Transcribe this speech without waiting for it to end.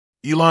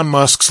Elon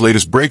Musk's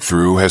latest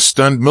breakthrough has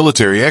stunned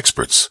military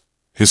experts.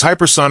 His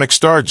hypersonic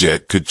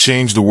Starjet could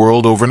change the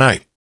world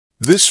overnight.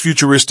 This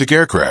futuristic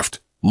aircraft,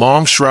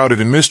 long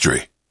shrouded in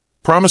mystery,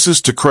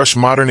 promises to crush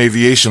modern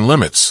aviation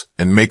limits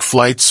and make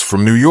flights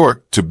from New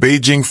York to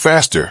Beijing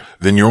faster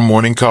than your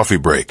morning coffee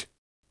break.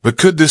 But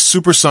could this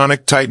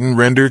supersonic titan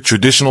render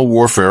traditional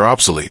warfare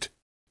obsolete?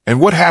 And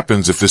what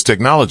happens if this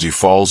technology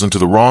falls into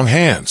the wrong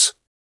hands?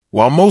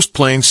 While most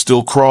planes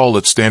still crawl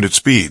at standard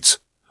speeds,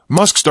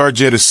 Musk's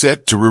Starjet is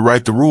set to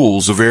rewrite the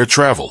rules of air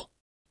travel.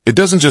 It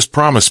doesn't just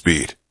promise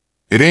speed.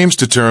 It aims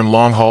to turn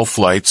long-haul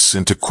flights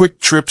into quick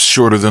trips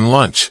shorter than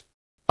lunch.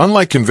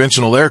 Unlike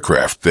conventional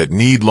aircraft that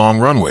need long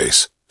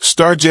runways,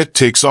 Starjet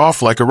takes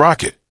off like a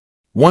rocket.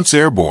 Once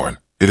airborne,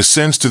 it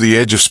ascends to the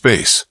edge of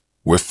space,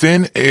 where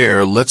thin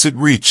air lets it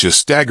reach a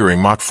staggering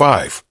Mach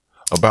 5,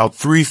 about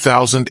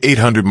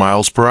 3,800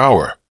 miles per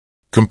hour.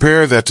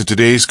 Compare that to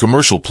today's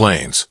commercial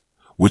planes,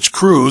 which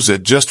cruise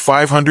at just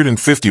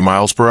 550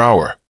 miles per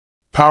hour.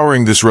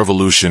 Powering this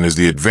revolution is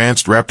the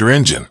advanced Raptor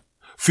engine,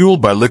 fueled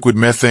by liquid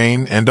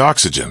methane and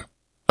oxygen,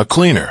 a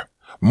cleaner,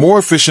 more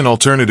efficient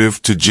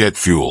alternative to jet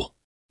fuel.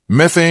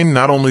 Methane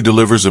not only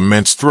delivers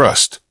immense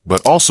thrust,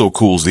 but also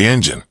cools the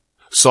engine,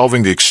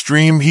 solving the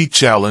extreme heat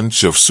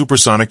challenge of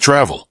supersonic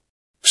travel.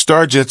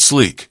 Starjet's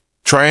sleek,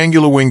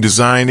 triangular wing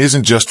design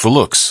isn't just for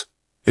looks.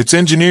 It's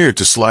engineered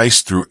to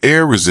slice through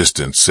air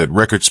resistance at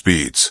record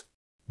speeds.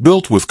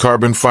 Built with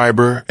carbon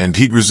fiber and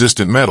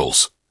heat-resistant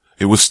metals,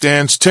 it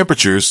withstands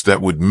temperatures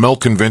that would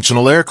melt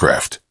conventional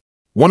aircraft.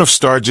 One of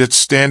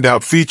Starjet's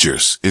standout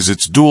features is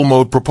its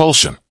dual-mode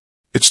propulsion.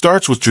 It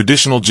starts with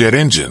traditional jet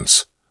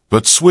engines,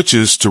 but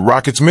switches to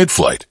rockets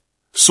mid-flight,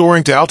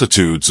 soaring to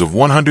altitudes of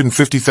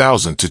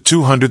 150,000 to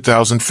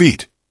 200,000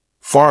 feet,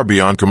 far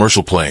beyond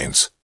commercial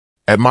planes.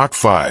 At Mach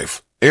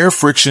 5, air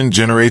friction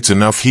generates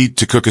enough heat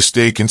to cook a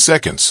steak in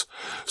seconds,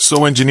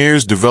 so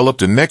engineers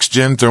developed a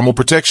next-gen thermal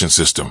protection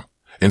system,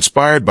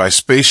 inspired by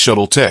space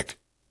shuttle tech,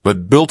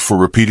 but built for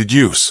repeated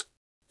use.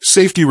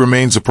 Safety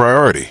remains a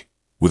priority,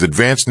 with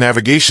advanced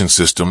navigation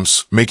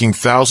systems making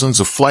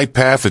thousands of flight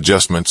path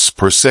adjustments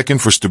per second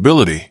for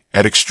stability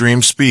at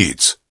extreme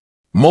speeds.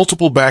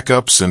 Multiple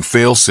backups and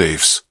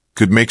fail-safes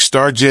could make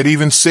Starjet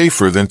even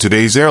safer than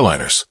today's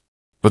airliners.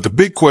 But the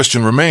big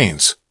question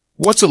remains,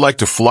 what's it like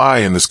to fly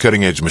in this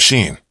cutting-edge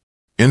machine?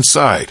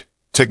 Inside,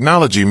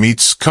 technology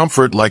meets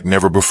comfort like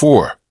never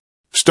before.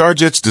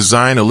 Starjet's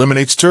design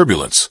eliminates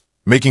turbulence,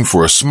 making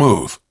for a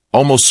smooth,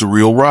 almost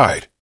surreal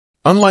ride.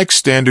 Unlike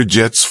standard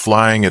jets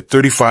flying at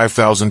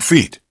 35,000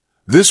 feet,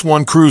 this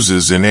one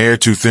cruises in air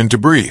too thin to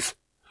breathe,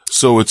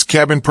 so its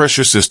cabin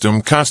pressure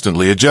system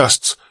constantly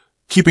adjusts,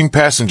 keeping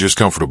passengers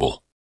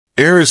comfortable.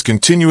 Air is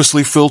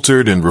continuously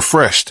filtered and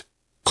refreshed,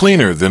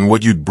 cleaner than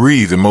what you'd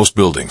breathe in most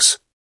buildings.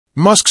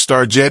 Musk's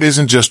Starjet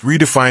isn't just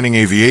redefining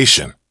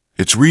aviation,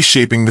 it's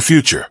reshaping the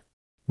future.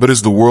 But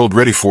is the world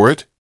ready for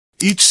it?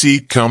 Each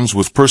seat comes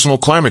with personal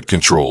climate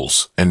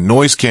controls and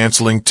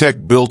noise-canceling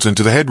tech built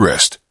into the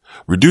headrest,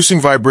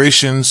 reducing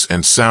vibrations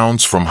and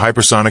sounds from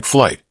hypersonic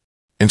flight.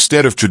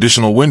 Instead of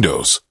traditional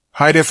windows,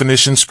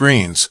 high-definition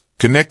screens,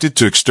 connected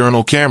to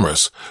external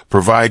cameras,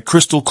 provide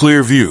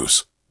crystal-clear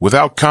views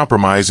without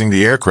compromising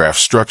the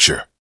aircraft's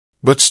structure.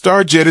 But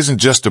Starjet isn't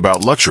just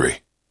about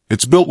luxury.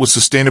 It's built with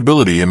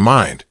sustainability in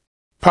mind.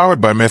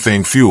 Powered by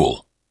methane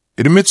fuel,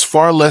 it emits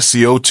far less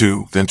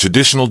CO2 than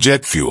traditional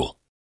jet fuel.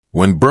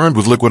 When burned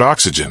with liquid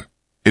oxygen,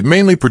 it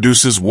mainly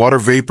produces water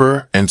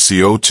vapor and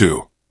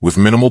CO2, with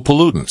minimal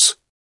pollutants.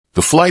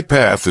 The flight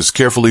path is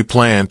carefully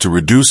planned to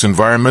reduce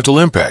environmental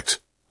impact,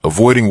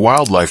 avoiding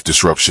wildlife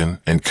disruption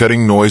and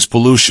cutting noise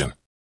pollution.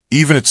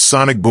 Even its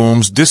sonic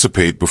booms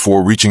dissipate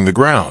before reaching the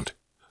ground,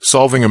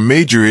 solving a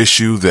major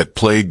issue that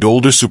plagued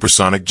older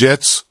supersonic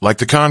jets like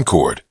the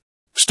Concorde.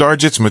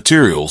 Starjet's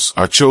materials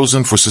are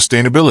chosen for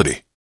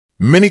sustainability.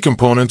 Many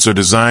components are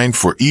designed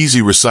for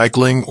easy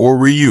recycling or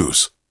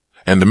reuse,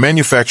 and the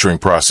manufacturing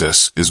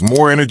process is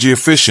more energy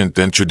efficient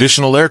than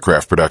traditional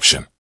aircraft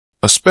production.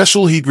 A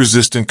special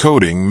heat-resistant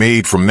coating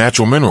made from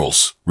natural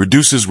minerals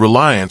reduces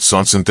reliance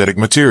on synthetic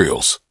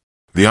materials.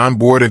 The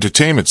onboard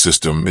entertainment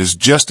system is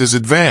just as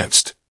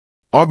advanced.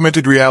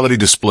 Augmented reality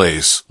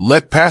displays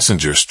let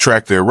passengers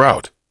track their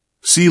route,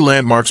 see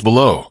landmarks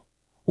below,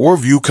 or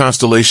view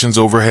constellations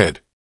overhead.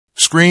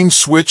 Screens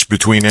switch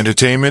between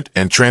entertainment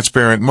and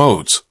transparent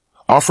modes,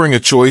 offering a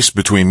choice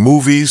between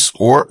movies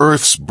or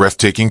Earth's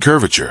breathtaking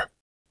curvature.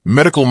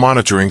 Medical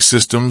monitoring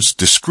systems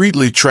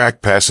discreetly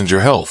track passenger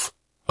health,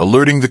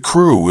 alerting the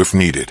crew if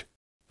needed.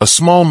 A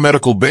small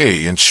medical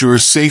bay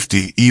ensures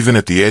safety even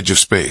at the edge of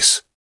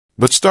space.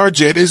 But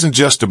Starjet isn't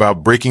just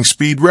about breaking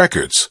speed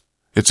records.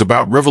 It's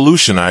about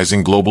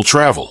revolutionizing global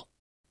travel.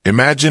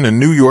 Imagine a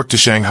New York to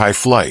Shanghai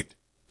flight,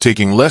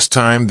 taking less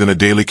time than a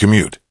daily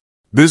commute.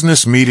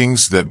 Business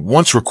meetings that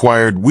once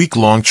required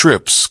week-long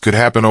trips could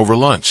happen over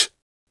lunch.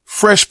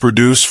 Fresh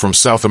produce from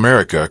South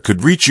America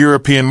could reach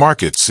European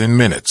markets in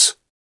minutes.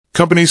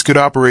 Companies could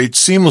operate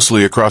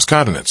seamlessly across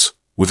continents,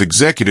 with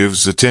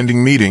executives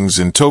attending meetings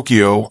in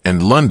Tokyo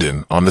and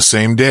London on the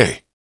same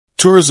day.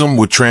 Tourism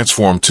would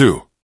transform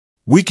too.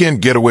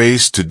 Weekend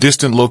getaways to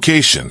distant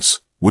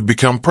locations would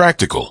become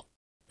practical.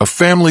 A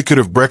family could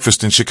have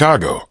breakfast in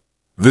Chicago,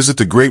 visit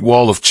the Great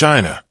Wall of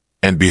China,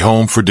 and be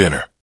home for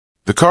dinner.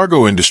 The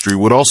cargo industry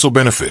would also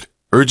benefit.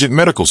 Urgent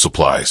medical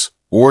supplies,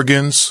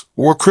 organs,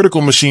 or critical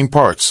machine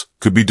parts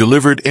could be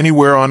delivered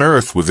anywhere on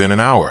Earth within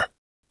an hour.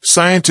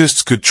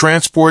 Scientists could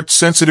transport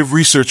sensitive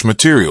research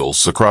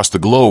materials across the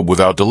globe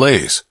without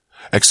delays,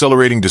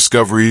 accelerating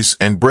discoveries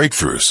and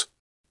breakthroughs.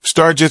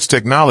 Starjet's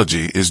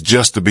technology is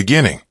just the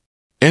beginning.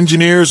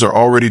 Engineers are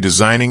already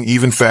designing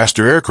even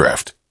faster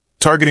aircraft,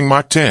 targeting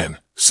Mach 10,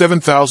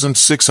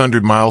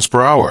 7,600 miles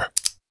per hour.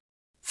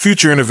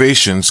 Future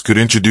innovations could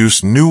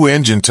introduce new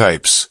engine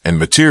types and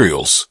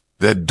materials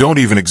that don't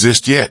even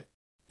exist yet.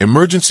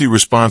 Emergency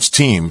response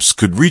teams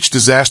could reach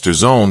disaster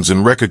zones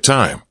in record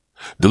time,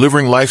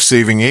 delivering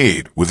life-saving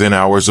aid within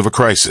hours of a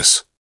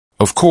crisis.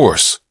 Of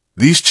course,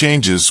 these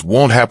changes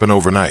won't happen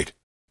overnight.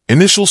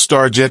 Initial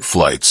Starjet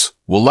flights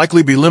will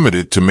likely be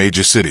limited to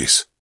major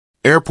cities.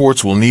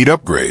 Airports will need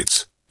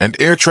upgrades, and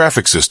air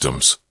traffic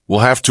systems will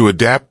have to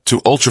adapt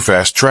to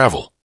ultra-fast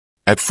travel.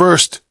 At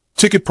first,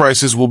 ticket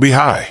prices will be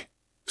high,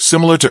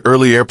 similar to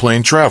early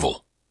airplane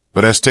travel.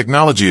 But as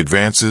technology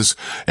advances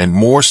and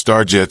more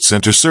Starjets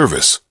enter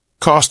service,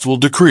 costs will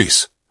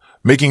decrease,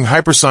 making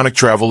hypersonic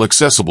travel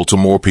accessible to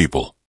more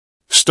people.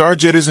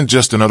 Starjet isn't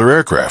just another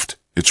aircraft.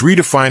 It's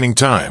redefining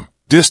time,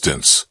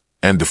 distance,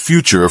 and the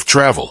future of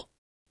travel.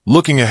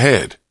 Looking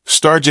ahead,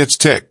 Starjet's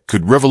tech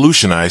could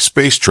revolutionize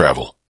space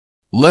travel.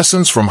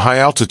 Lessons from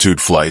high-altitude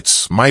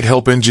flights might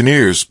help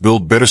engineers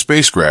build better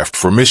spacecraft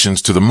for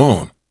missions to the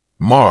Moon,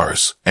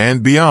 Mars,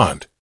 and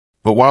beyond.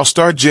 But while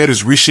Starjet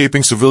is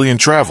reshaping civilian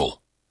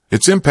travel,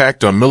 its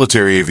impact on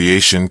military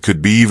aviation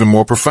could be even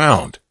more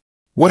profound.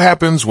 What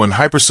happens when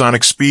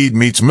hypersonic speed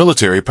meets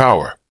military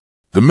power?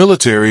 The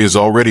military is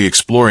already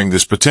exploring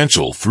this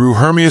potential through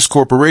Hermes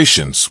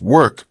Corporation's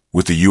work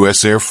with the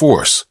U.S. Air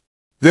Force.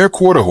 Their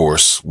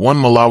quarter-horse, 1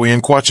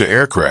 Malawian Kwacha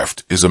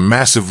aircraft is a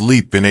massive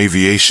leap in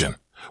aviation,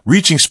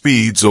 reaching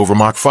speeds over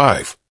Mach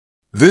 5.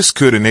 This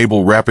could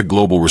enable rapid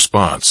global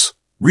response,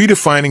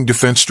 redefining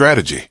defense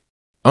strategy.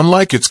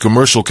 Unlike its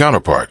commercial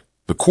counterpart,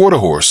 the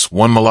quarter-horse,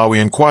 1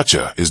 Malawian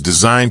Kwacha, is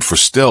designed for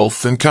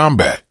stealth and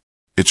combat.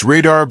 Its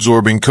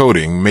radar-absorbing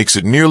coating makes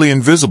it nearly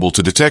invisible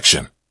to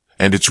detection,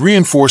 and its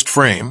reinforced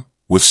frame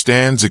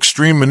withstands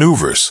extreme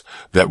maneuvers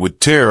that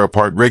would tear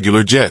apart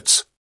regular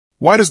jets.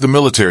 Why does the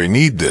military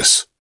need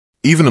this?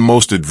 Even the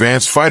most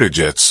advanced fighter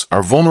jets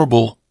are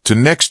vulnerable to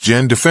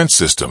next-gen defense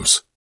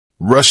systems.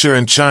 Russia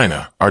and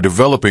China are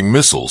developing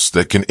missiles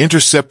that can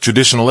intercept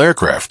traditional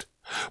aircraft,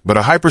 but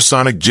a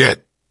hypersonic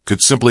jet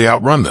could simply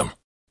outrun them.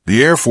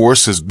 The Air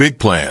Force has big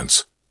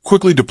plans,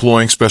 quickly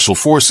deploying special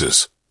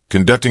forces,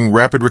 conducting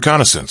rapid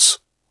reconnaissance,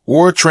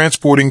 or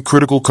transporting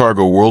critical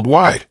cargo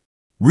worldwide.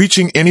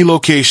 Reaching any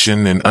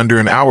location in under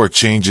an hour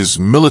changes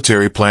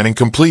military planning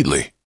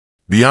completely.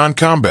 Beyond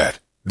combat,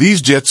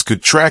 these jets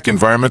could track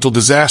environmental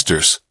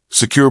disasters,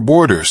 secure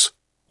borders,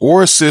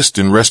 or assist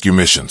in rescue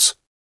missions.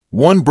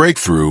 One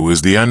breakthrough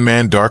is the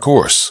unmanned Dark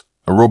Horse,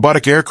 a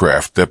robotic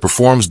aircraft that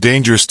performs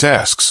dangerous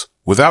tasks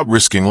without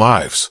risking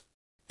lives.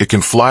 It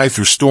can fly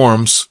through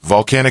storms,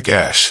 volcanic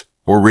ash,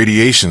 or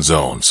radiation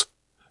zones,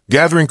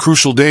 gathering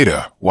crucial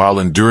data while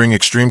enduring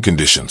extreme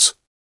conditions.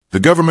 The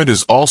government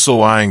is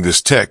also eyeing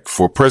this tech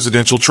for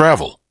presidential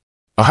travel.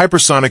 A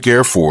hypersonic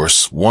Air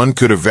Force One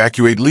could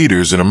evacuate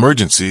leaders in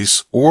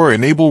emergencies or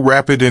enable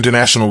rapid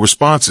international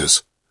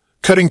responses,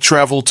 cutting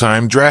travel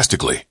time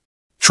drastically.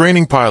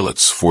 Training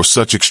pilots for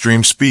such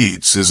extreme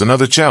speeds is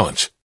another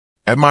challenge.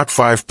 At Mach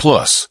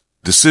 5+,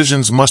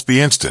 decisions must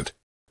be instant.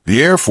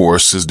 The Air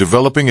Force is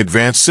developing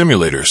advanced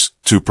simulators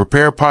to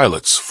prepare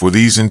pilots for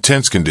these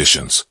intense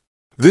conditions.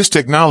 This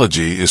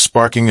technology is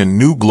sparking a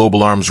new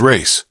global arms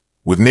race,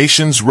 with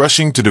nations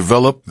rushing to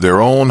develop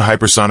their own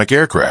hypersonic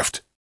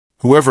aircraft.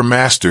 Whoever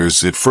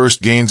masters it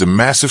first gains a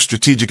massive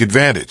strategic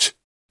advantage.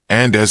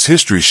 And as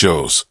history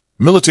shows,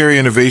 military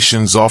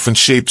innovations often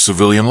shape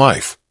civilian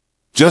life,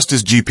 just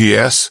as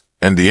GPS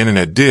and the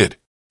internet did.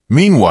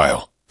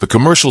 Meanwhile, the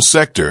commercial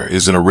sector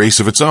is in a race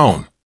of its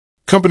own.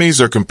 Companies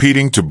are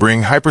competing to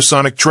bring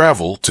hypersonic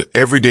travel to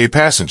everyday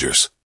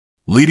passengers.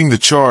 Leading the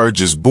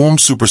charge is Boom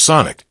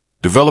Supersonic,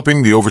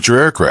 developing the Overture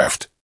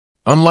aircraft.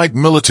 Unlike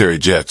military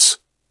jets,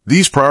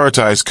 these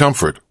prioritize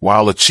comfort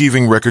while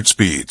achieving record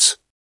speeds.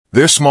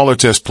 Their smaller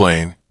test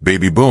plane,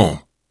 Baby Boom,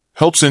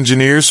 helps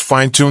engineers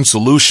fine-tune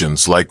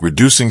solutions like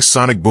reducing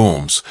sonic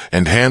booms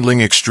and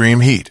handling extreme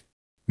heat.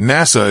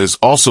 NASA is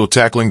also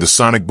tackling the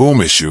sonic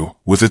boom issue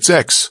with its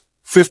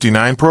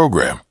X-59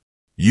 program.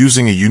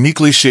 Using a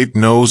uniquely shaped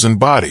nose and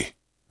body,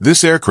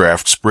 this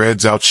aircraft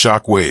spreads out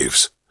shock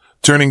waves,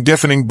 turning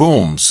deafening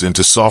booms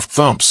into soft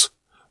thumps,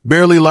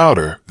 barely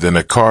louder than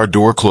a car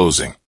door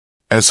closing.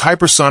 As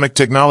hypersonic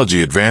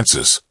technology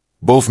advances,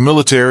 both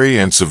military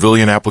and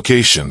civilian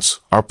applications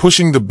are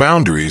pushing the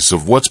boundaries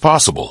of what's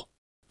possible.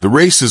 The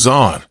race is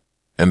on,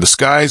 and the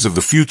skies of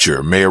the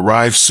future may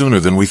arrive sooner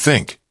than we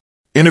think.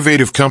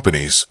 Innovative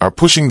companies are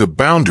pushing the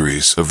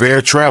boundaries of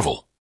air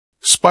travel.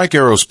 Spike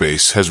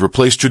Aerospace has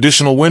replaced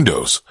traditional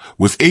windows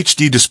with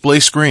HD display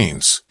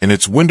screens in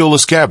its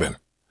windowless cabin,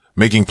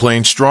 making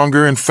planes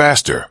stronger and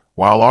faster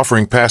while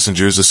offering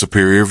passengers a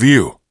superior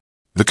view.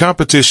 The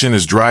competition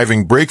is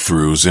driving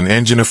breakthroughs in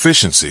engine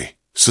efficiency,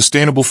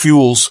 sustainable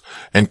fuels,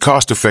 and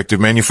cost-effective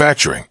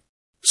manufacturing.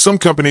 Some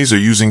companies are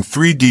using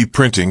 3D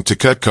printing to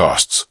cut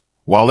costs,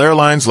 while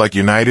airlines like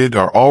United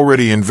are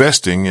already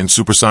investing in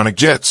supersonic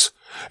jets,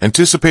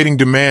 anticipating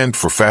demand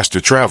for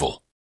faster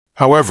travel.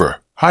 However,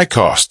 high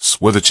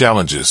costs, weather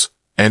challenges,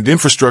 and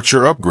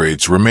infrastructure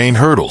upgrades remain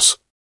hurdles.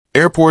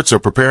 Airports are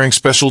preparing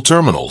special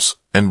terminals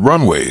and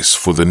runways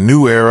for the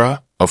new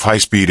era of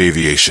high-speed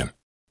aviation.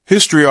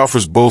 History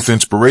offers both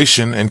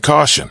inspiration and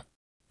caution.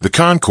 The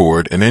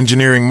Concorde, an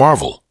engineering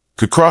marvel,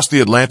 could cross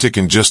the Atlantic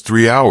in just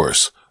 3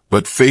 hours,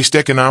 but faced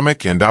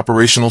economic and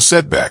operational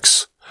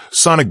setbacks.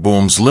 Sonic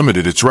booms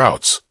limited its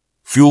routes,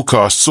 fuel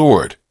costs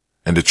soared,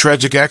 and a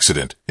tragic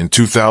accident in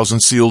 2000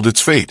 sealed its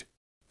fate.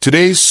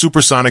 Today's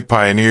supersonic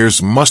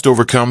pioneers must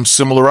overcome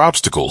similar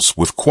obstacles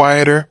with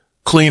quieter,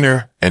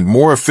 cleaner, and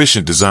more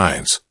efficient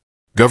designs.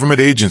 Government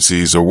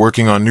agencies are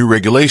working on new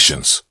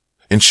regulations,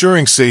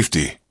 ensuring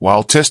safety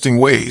while testing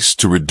ways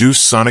to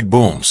reduce sonic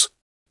booms.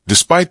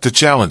 Despite the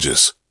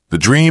challenges, the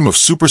dream of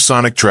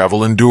supersonic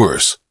travel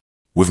endures.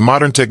 With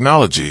modern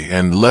technology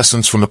and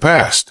lessons from the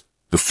past,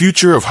 the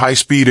future of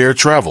high-speed air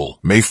travel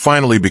may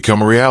finally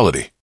become a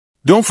reality.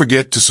 Don't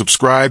forget to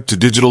subscribe to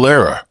Digital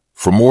Era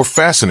for more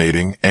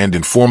fascinating and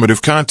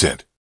informative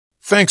content.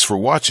 Thanks for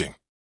watching.